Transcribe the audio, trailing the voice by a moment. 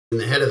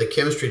the head of the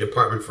chemistry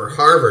department for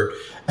Harvard,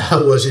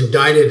 was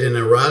indicted and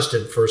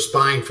arrested for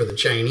spying for the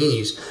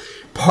Chinese.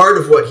 Part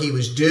of what he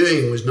was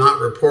doing was not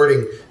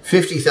reporting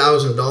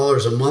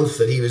 $50,000 a month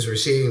that he was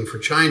receiving for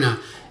China,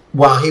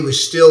 while he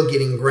was still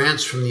getting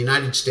grants from the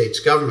United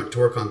States government to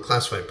work on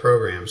classified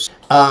programs.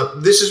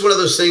 This is one of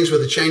those things where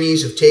the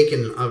Chinese have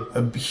taken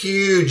a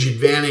huge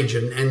advantage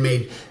and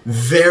made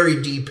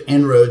very deep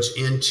inroads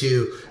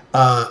into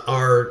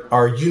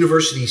our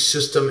university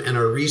system and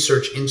our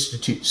research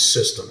institute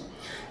system.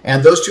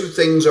 And those two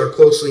things are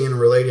closely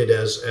interrelated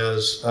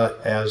as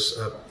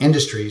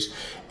industries.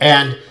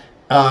 And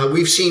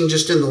we've seen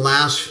just in the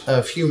last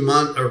few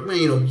months or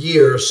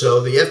year or so,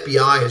 the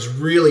FBI has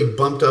really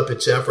bumped up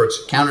its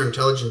efforts,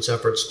 counterintelligence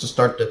efforts, to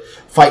start to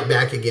fight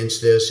back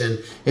against this.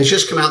 And it's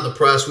just come out in the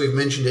press. We've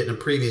mentioned it in a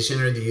previous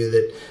interview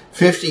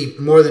that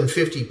more than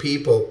 50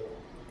 people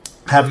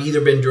have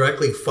either been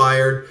directly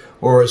fired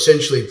or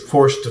essentially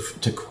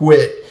forced to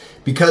quit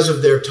because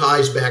of their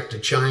ties back to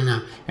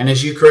China. And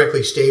as you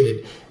correctly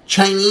stated,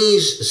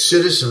 Chinese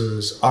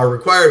citizens are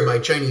required by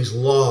Chinese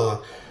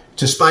law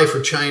to spy for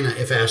China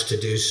if asked to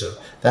do so.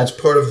 That's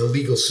part of the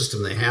legal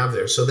system they have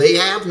there. So they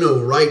have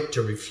no right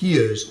to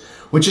refuse,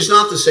 which is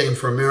not the same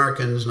for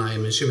Americans, and I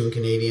am assuming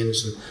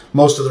Canadians and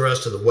most of the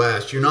rest of the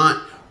West. You're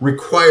not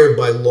required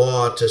by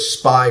law to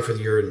spy for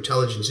your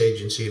intelligence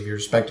agency of your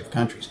respective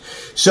countries.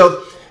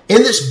 So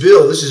in this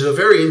bill, this is a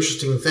very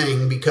interesting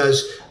thing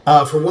because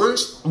for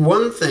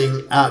one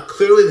thing,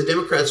 clearly the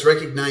Democrats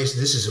recognize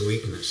this is a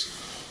weakness.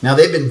 Now,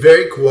 they've been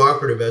very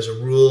cooperative as a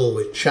rule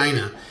with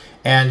China,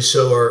 and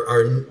so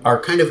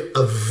are kind of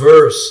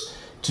averse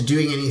to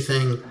doing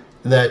anything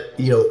that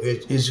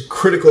is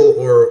critical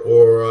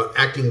or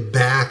acting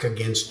back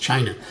against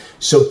China.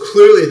 So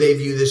clearly they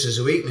view this as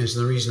a weakness,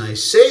 and the reason I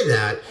say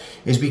that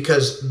is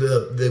because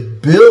the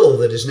bill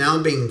that is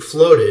now being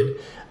floated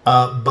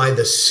by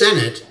the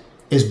Senate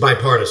is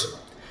bipartisan.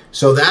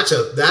 So that's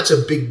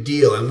a big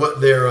deal, and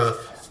what they're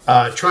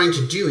trying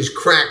to do is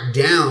crack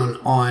down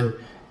on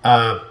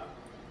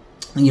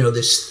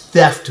this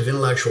theft of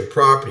intellectual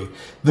property.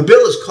 The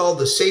bill is called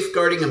the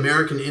Safeguarding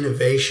American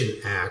Innovation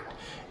Act,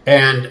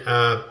 and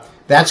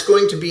that's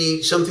going to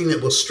be something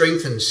that will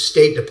strengthen the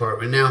State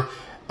Department. Now,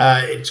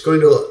 it's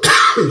going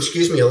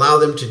to allow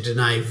them to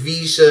deny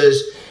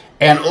visas,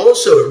 and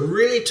also it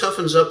really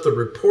toughens up the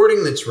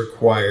reporting that's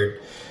required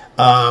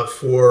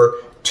for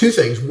two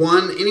things.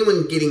 One,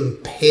 anyone getting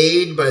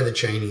paid by the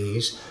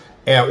Chinese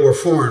or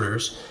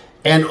foreigners,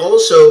 and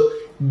also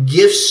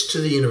gifts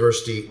to the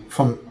university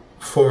from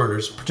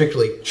foreigners,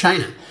 particularly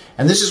China.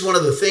 And this is one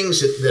of the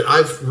things that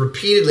I've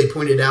repeatedly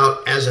pointed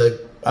out as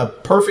a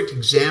perfect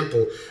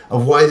example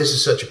of why this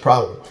is such a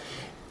problem.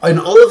 In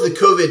all of the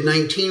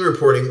COVID-19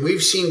 reporting,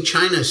 we've seen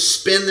China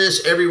spin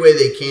this every way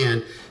they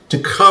can to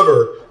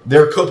cover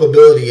their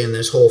culpability in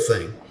this whole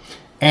thing.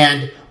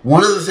 And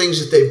one of the things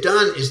that they've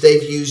done is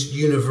they've used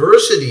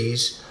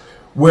universities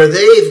where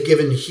they've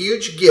given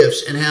huge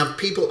gifts and have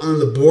people on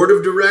the board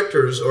of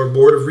directors or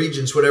board of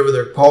regents, whatever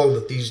they're called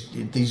at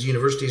these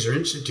universities or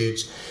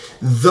institutes.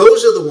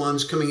 Those are the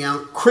ones coming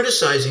out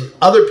criticizing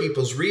other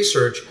people's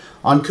research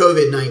on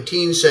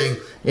COVID-19,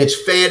 saying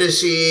it's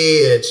fantasy,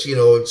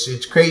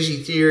 it's crazy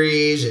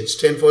theories, it's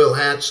tinfoil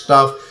hat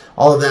stuff,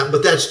 all of that.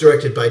 But that's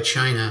directed by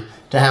China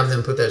to have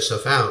them put that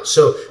stuff out.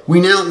 So we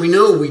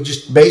know we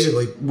just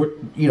basically,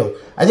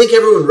 I think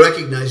everyone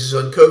recognizes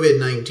on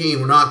COVID-19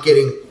 we're not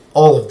getting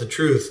all of the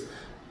truth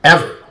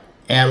ever.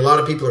 And a lot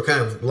of people are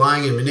kind of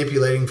lying and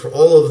manipulating for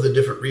all of the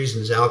different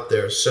reasons out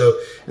there. So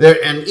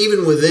and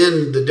even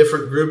within the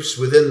different groups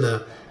within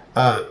the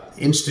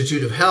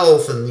Institute of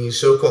Health and these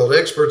so-called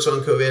experts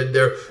on COVID,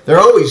 they're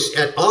always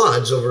at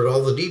odds over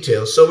all the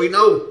details. So we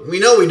know we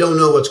don't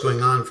know what's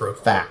going on for a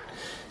fact.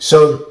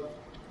 So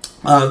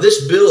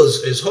this bill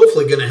is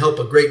hopefully going to help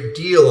a great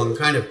deal on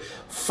kind of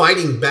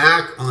fighting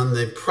back on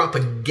the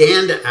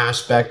propaganda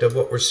aspect of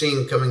what we're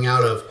seeing coming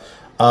out of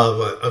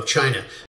China.